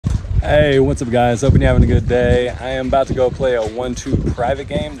Hey, what's up guys? Hoping you're having a good day. I am about to go play a 1-2 private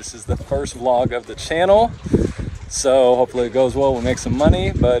game. This is the first vlog of the channel, so hopefully it goes well. We'll make some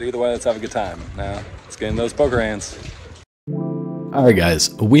money, but either way, let's have a good time. Now, let's get in those poker hands. Alright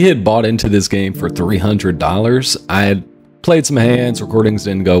guys, we had bought into this game for $300. I had played some hands, recordings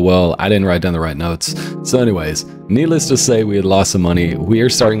didn't go well, I didn't write down the right notes. So anyways, needless to say, we had lost some money. We are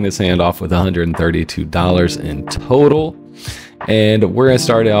starting this hand off with $132 in total. And we're going to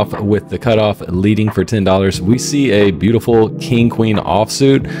start off with the cutoff leading for $10. We see a beautiful king queen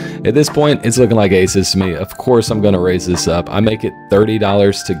offsuit. At this point, it's looking like aces to me. Of course, I'm going to raise this up. I make it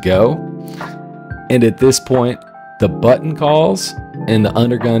 $30 to go. And at this point, the button calls and the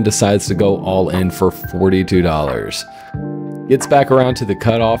undergun decides to go all in for $42. Gets back around to the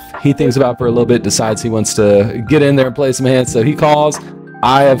cutoff. He thinks about it for a little bit, decides he wants to get in there and play some hands. So he calls.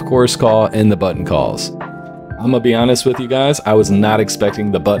 I, of course, call and the button calls. I'm gonna be honest with you guys, I was not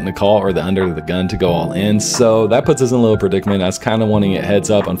expecting the button to call or the under the gun to go all in, so that puts us in a little predicament. I was kind of wanting it heads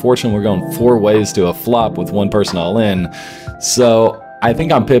up. Unfortunately, we're going 4 ways to a flop with one person all in, so I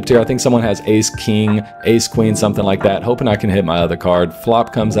think I'm pipped here. I think someone has ace king, ace queen, something like that, hoping I can hit my other card.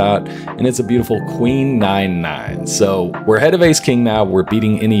 Flop comes out, and it's a beautiful queen 9-9. So we're ahead of ace king now. We're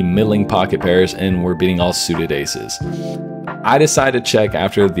beating any middling pocket pairs, and we're beating all suited aces. I decided to check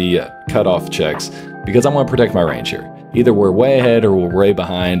after the cutoff checks, because I want to protect my range here. Either we're way ahead or we're way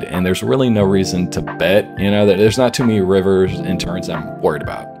behind, and there's really no reason to bet. You know, there's not too many rivers and turns I'm worried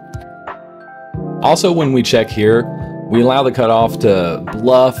about. Also, when we check here, we allow the cutoff to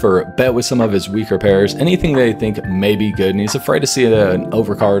bluff or bet with some of his weaker pairs, anything they think may be good, and he's afraid to see an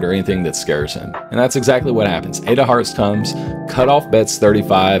overcard or anything that scares him. And that's exactly what happens. 8 of hearts comes, cutoff bets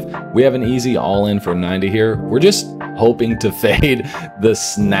 35. We have an easy all-in for 90 here. We're just hoping to fade the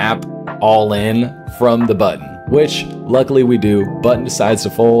snap all-in from the button, which luckily we do. Button decides to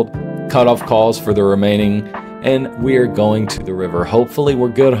fold, cutoff calls for the remaining, and we are going to the river. Hopefully we're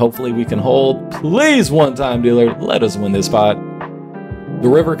good. Hopefully we can hold. Please, one-time dealer, let us win this spot. The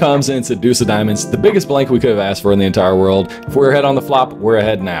river comes and it's a deuce of diamonds, the biggest blank we could have asked for in the entire world. If we're ahead on the flop, we're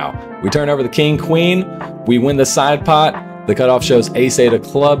ahead now. We turn over the king, queen, we win the side pot. The cutoff shows ace 8 of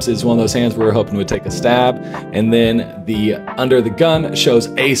clubs is one of those hands we were hoping would take a stab. And then the under the gun shows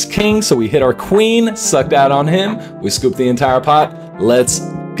ace king, so we hit our queen, sucked out on him. We scoop the entire pot. Let's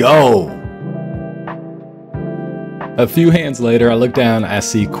go. A few hands later, I look down, I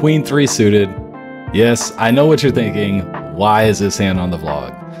see queen 3 suited. Yes, I know what you're thinking. Why is this hand on the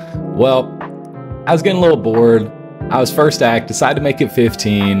vlog? Well, I was getting a little bored. I was first act, decided to make it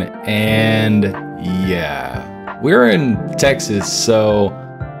 15, and yeah. We're in Texas, so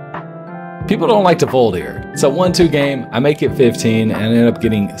people don't like to fold here. It's a 1-2 game. I make it 15 and I end up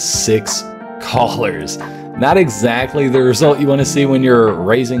getting 6 callers. Not exactly the result you want to see when you're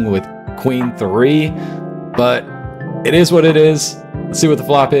raising with queen 3, but it is what it is. Let's see what the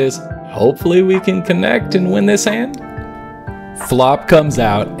flop is. Hopefully we can connect and win this hand. Flop comes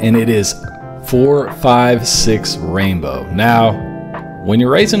out and it is 4, 5, 6 rainbow. Now, when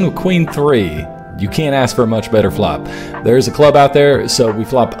you're raising with queen 3, you can't ask for a much better flop. There's a club out there, so we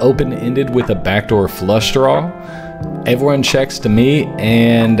flop open-ended with a backdoor flush draw. Everyone checks to me,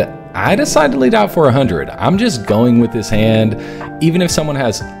 and I decide to lead out for 100. I'm just going with this hand. Even if someone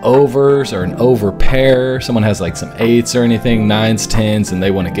has overs or an over pair, someone has like some 8s or anything, 9s, 10s, and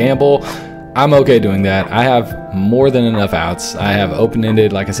they want to gamble, I'm okay doing that. I have more than enough outs. I have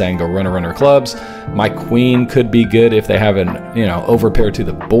open-ended, like I said, I can go runner clubs. My queen could be good if they have an, over pair to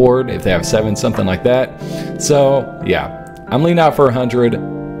the board, if they have 7, something like that. So yeah, I'm leaning out for 100.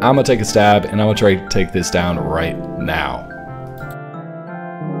 I'm gonna take a stab and I'm gonna try to take this down right now.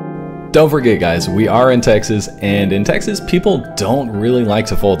 Don't forget guys, we are in Texas, and in Texas, people don't really like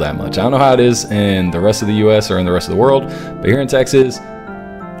to fold that much. I don't know how it is in the rest of the US or in the rest of the world, but here in Texas,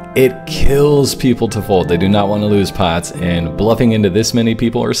 it kills people to fold. They do not want to lose pots, and bluffing into this many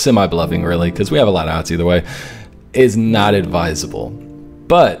people, or semi-bluffing really, because we have a lot of outs either way, is not advisable.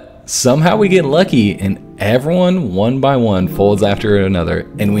 But somehow we get lucky and everyone one by one folds after another,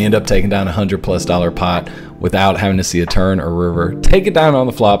 and we end up taking down $100+ pot without having to see a turn or river. Take it down on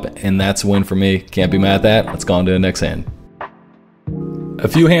the flop, and that's a win for me. Can't be mad at that. Let's go on to the next hand. A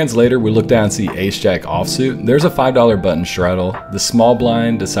few hands later, we look down and see ace-jack offsuit. There's a $5 button straddle. The small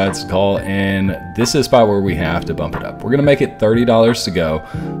blind decides to call, and this is a spot where we have to bump it up. We're gonna make it $30 to go.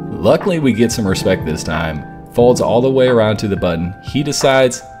 Luckily, we get some respect this time. Folds all the way around to the button. He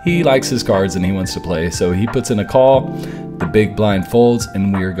decides he likes his cards and he wants to play, so he puts in a call. The big blind folds,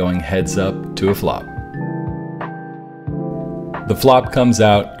 and we are going heads up to a flop. The flop comes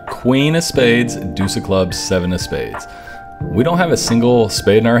out, queen of spades, deuce of clubs, 7 of spades. We don't have a single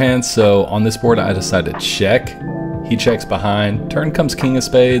spade in our hands, so on this board I decide to check. He checks behind. Turn comes king of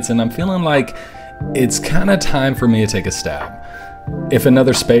spades, and I'm feeling like it's kind of time for me to take a stab. If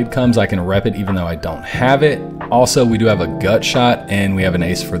another spade comes, I can rep it even though I don't have it. Also, we do have a gut shot, and we have an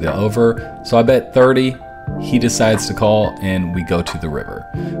ace for the over. So I bet 30. He decides to call, and we go to the river.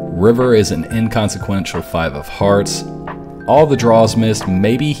 River is an inconsequential 5 of hearts. All the draws missed.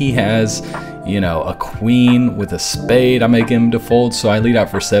 Maybe he has, you know, a queen with a spade. I make him to fold, so I lead out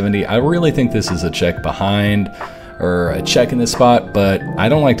for 70. I really think this is a check behind, or a check in this spot, but I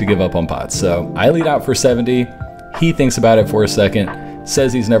don't like to give up on pots. So I lead out for 70. He thinks about it for a second,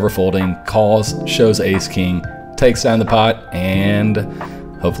 says he's never folding, calls, shows ace king, takes down the pot, and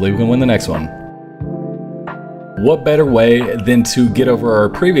hopefully we can win the next one. What better way than to get over our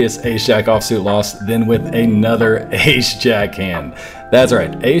previous ace-jack offsuit loss than with another ace-jack hand? That's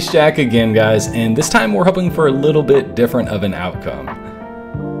right, ace-jack again, guys, and this time we're hoping for a little bit different of an outcome.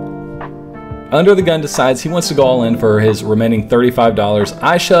 Under the gun decides he wants to go all in for his remaining $35.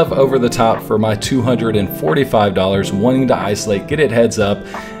 I shove over the top for my $245, wanting to isolate, get it heads up,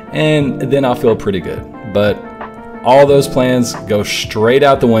 and then I'll feel pretty good. But all those plans go straight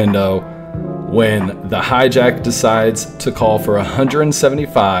out the window when the hijack decides to call for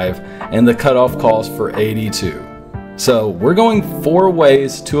 175 and the cutoff calls for 82. So we're going 4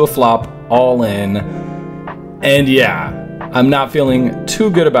 ways to a flop all in, and yeah, I'm not feeling too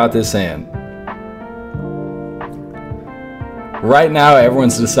good about this hand. Right now,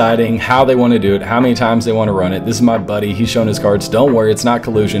 everyone's deciding how they want to do it, how many times they want to run it. This is my buddy. He's showing his cards. Don't worry, it's not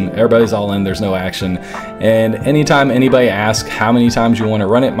collusion. Everybody's all in. There's no action. And anytime anybody asks how many times you want to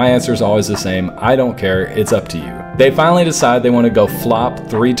run it, my answer is always the same. I don't care. It's up to you. They finally decide they want to go flop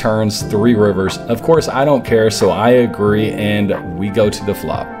 3 turns, 3 rivers. Of course, I don't care, so I agree, and we go to the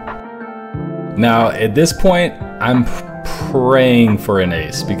flop. Now, at this point, I'm praying for an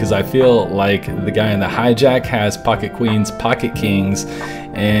ace because I feel like the guy in the hijack has pocket queens, pocket kings,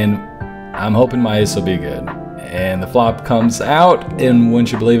 and I'm hoping my ace will be good. And the flop comes out, and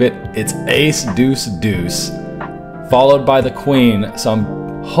wouldn't you believe it, it's ace, deuce, deuce, followed by the queen. So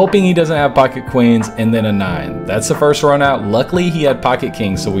I'm hoping he doesn't have pocket queens, and then a 9. That's the first run out. Luckily, he had pocket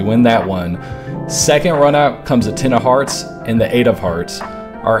kings, so we win that one. Second run out comes a 10 of hearts and the 8 of hearts.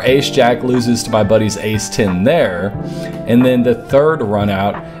 Our ace-jack loses to my buddy's ace-10 there. And then the third run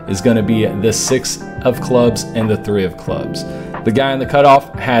out is going to be the 6 of clubs and the 3 of clubs. The guy in the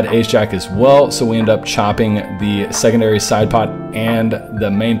cutoff had ace-jack as well, so we end up chopping the secondary side pot and the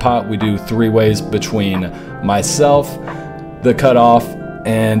main pot. We do 3 ways between myself, the cutoff,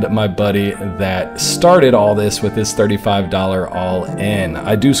 and my buddy that started all this with his $35 all in.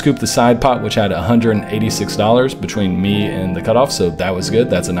 I do scoop the side pot, which had $186 between me and the cutoff, so that was good.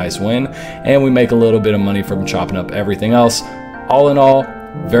 That's a nice win. And we make a little bit of money from chopping up everything else. All in all,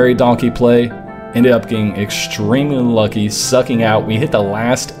 very donkey play. Ended up getting extremely lucky, sucking out. We hit the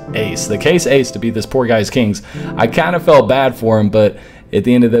last ace, the case ace, to beat this poor guy's kings. I kind of felt bad for him, but at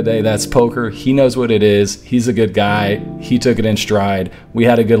the end of the day, that's poker. He knows what it is. He's a good guy. He took it in stride. We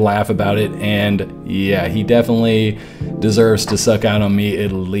had a good laugh about it, and yeah, he definitely deserves to suck out on me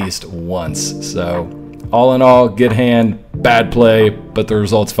at least once. So all in all, good hand, bad play, but the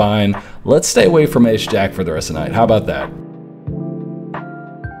result's fine. Let's stay away from ace-jack for the rest of the night. How about that?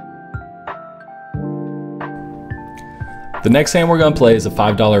 The next hand we're going to play is a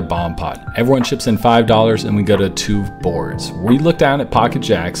 $5 bomb pot. Everyone chips in $5 and we go to 2 boards. We look down at pocket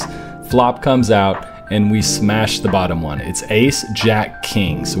jacks, flop comes out, and we smash the bottom one. It's ace, jack,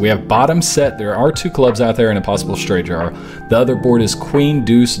 king. So we have bottom set. There are 2 clubs out there and a possible straight draw. The other board is queen,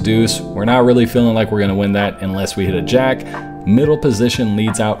 deuce, deuce. We're not really feeling like we're going to win that unless we hit a jack. Middle position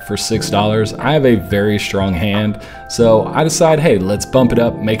leads out for $6. I have a very strong hand, so I decide, hey, let's bump it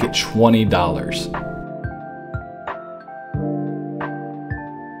up, make it $20.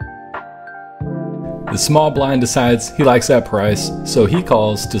 The small blind decides he likes that price, so he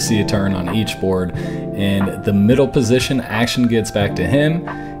calls to see a turn on each board, and the middle position action gets back to him.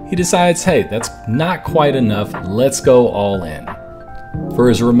 He decides, hey, that's not quite enough, let's go all in for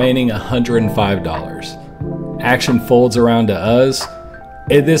his remaining $105. Action folds around to us.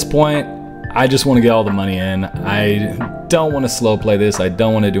 At this point, I just want to get all the money in. I don't want to slow play this. I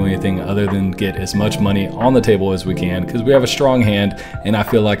don't want to do anything other than get as much money on the table as we can because we have a strong hand, and I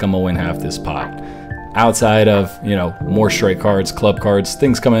feel like I'm gonna win half this pot. Outside of, you know, more straight cards, club cards,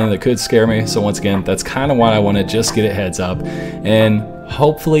 things coming in that could scare me. So once again, that's kind of why I want to just get it heads up and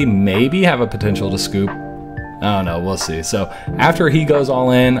hopefully maybe have a potential to scoop. I don't know, we'll see. So after he goes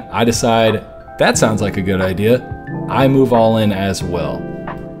all in, I decide that sounds like a good idea. I move all in as well.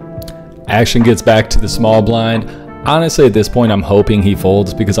 Action gets back to the small blind. Honestly, at this point, I'm hoping he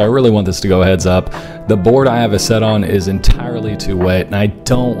folds because I really want this to go heads up. The board I have it set on is entirely too wet, and I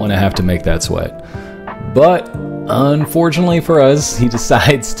don't want to have to make that sweat. But unfortunately for us, he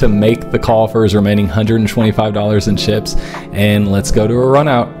decides to make the call for his remaining $125 in chips, and let's go to a run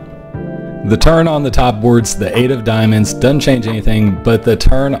out. The turn on the top board's the 8 of diamonds, doesn't change anything, but the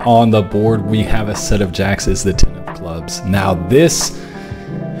turn on the board we have a set of jacks is the 10 of clubs. Now this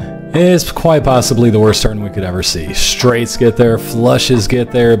is quite possibly the worst turn we could ever see. Straights get there, flushes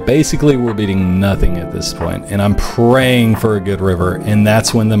get there. Basically, we're beating nothing at this point, and I'm praying for a good river, and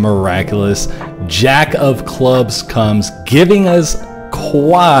that's when the miraculous Jack of Clubs comes, giving us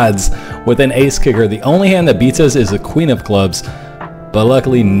quads with an ace kicker. The only hand that beats us is a Queen of Clubs, but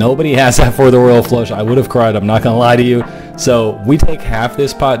luckily nobody has that for the royal flush. I would have cried, I'm not gonna lie to you. So we take half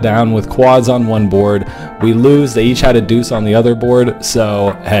this pot down with quads on one board. We lose, they each had a deuce on the other board.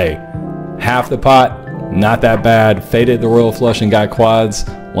 So hey, half the pot, not that bad. Faded the royal flush and got quads.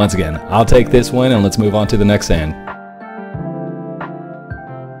 Once again, I'll take this win and let's move on to the next hand.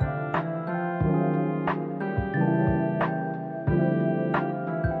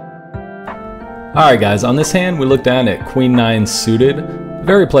 Alright guys, on this hand we look down at Queen 9 suited.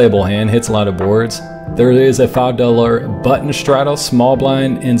 Very playable hand, hits a lot of boards. There is a $5 button straddle, small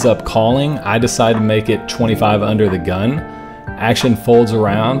blind ends up calling. I decide to make it 25 under the gun. Action folds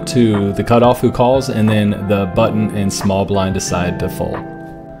around to the cutoff who calls, and then the button and small blind decide to fold.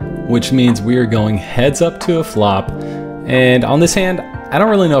 Which means we are going heads up to a flop, and on this hand, I don't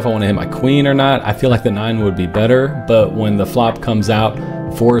really know if I want to hit my queen or not. I feel like the 9 would be better, but when the flop comes out,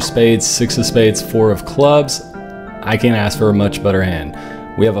 4 of spades, 6 of spades, 4 of clubs, I can't ask for a much better hand.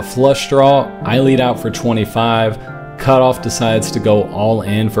 We have a flush draw. I lead out for 25. Cutoff decides to go all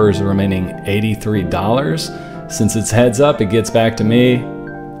in for his remaining $83. Since it's heads up, it gets back to me.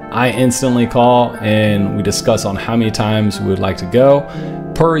 I instantly call and we discuss on how many times we would like to go.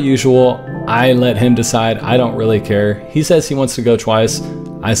 Per usual, I let him decide. I don't really care. He says he wants to go twice.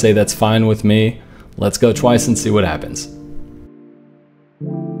 I say that's fine with me. Let's go twice and see what happens.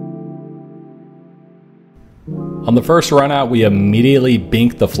 On the first run out, we immediately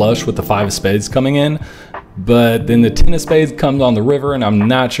bink the flush with the 5 of spades coming in, but then the 10 of spades comes on the river, and I'm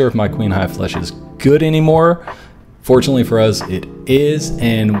not sure if my queen high flush is good anymore. Fortunately for us, it is,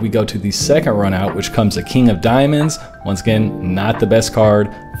 and we go to the second run out, which comes a king of diamonds. Once again, not the best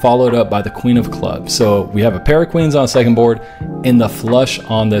card, followed up by the queen of clubs. So we have a pair of queens on the second board and the flush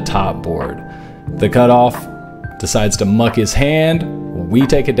on the top board. The cutoff decides to muck his hand. We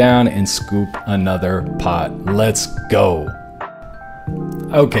take it down and scoop another pot. Let's go.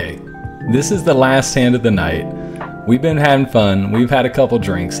 Okay, this is the last hand of the night. We've been having fun. We've had a couple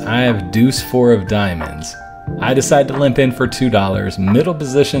drinks. I have deuce 4 of diamonds. I decide to limp in for $2. Middle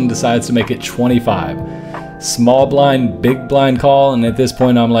position decides to make it 25. Small blind, big blind call, and at this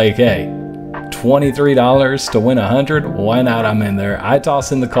point I'm like, hey, $23 to win 100? Why not? I'm in there. I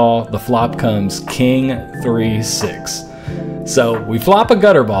toss in the call. The flop comes king 3-6. So we flop a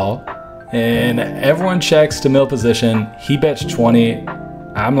gutter ball, and everyone checks to middle position. He bets 20.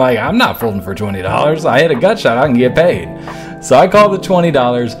 I'm like, I'm not folding for $20. I hit a gut shot, I can get paid. So I call the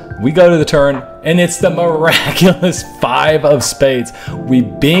 $20. We go to the turn, and it's the miraculous 5 of spades. We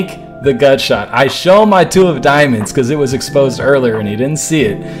bink the gut shot. I show my 2 of diamonds because it was exposed earlier and he didn't see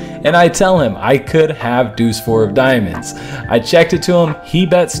it. And I tell him I could have deuce 4 of diamonds. I checked it to him. He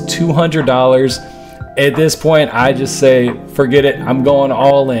bets $200. At this point, I just say, forget it, I'm going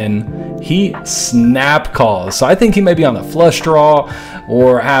all in. He snap calls. So I think he may be on the flush draw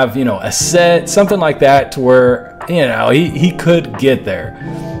or have, a set, something like that to where, he could get there.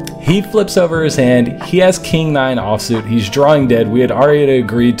 He flips over his hand. He has king 9 offsuit. He's drawing dead. We had already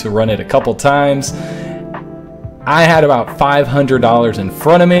agreed to run it a couple times. I had about $500 in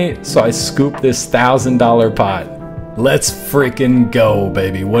front of me, so I scooped this $1,000 pot. Let's freaking go,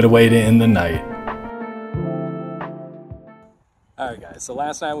 baby. What a way to end the night. Alright guys, so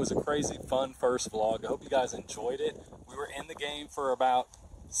last night was a crazy fun first vlog. I hope you guys enjoyed it. We were in the game for about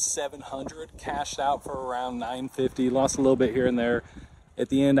 700, cashed out for around 950, lost a little bit here and there at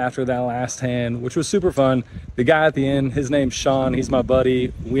the end after that last hand, which was super fun. The guy at the end, his name's Sean, he's my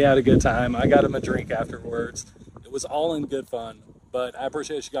buddy. We had a good time. I got him a drink afterwards. It was all in good fun, but I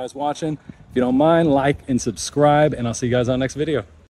appreciate you guys watching. If you don't mind, like and subscribe, and I'll see you guys on the next video.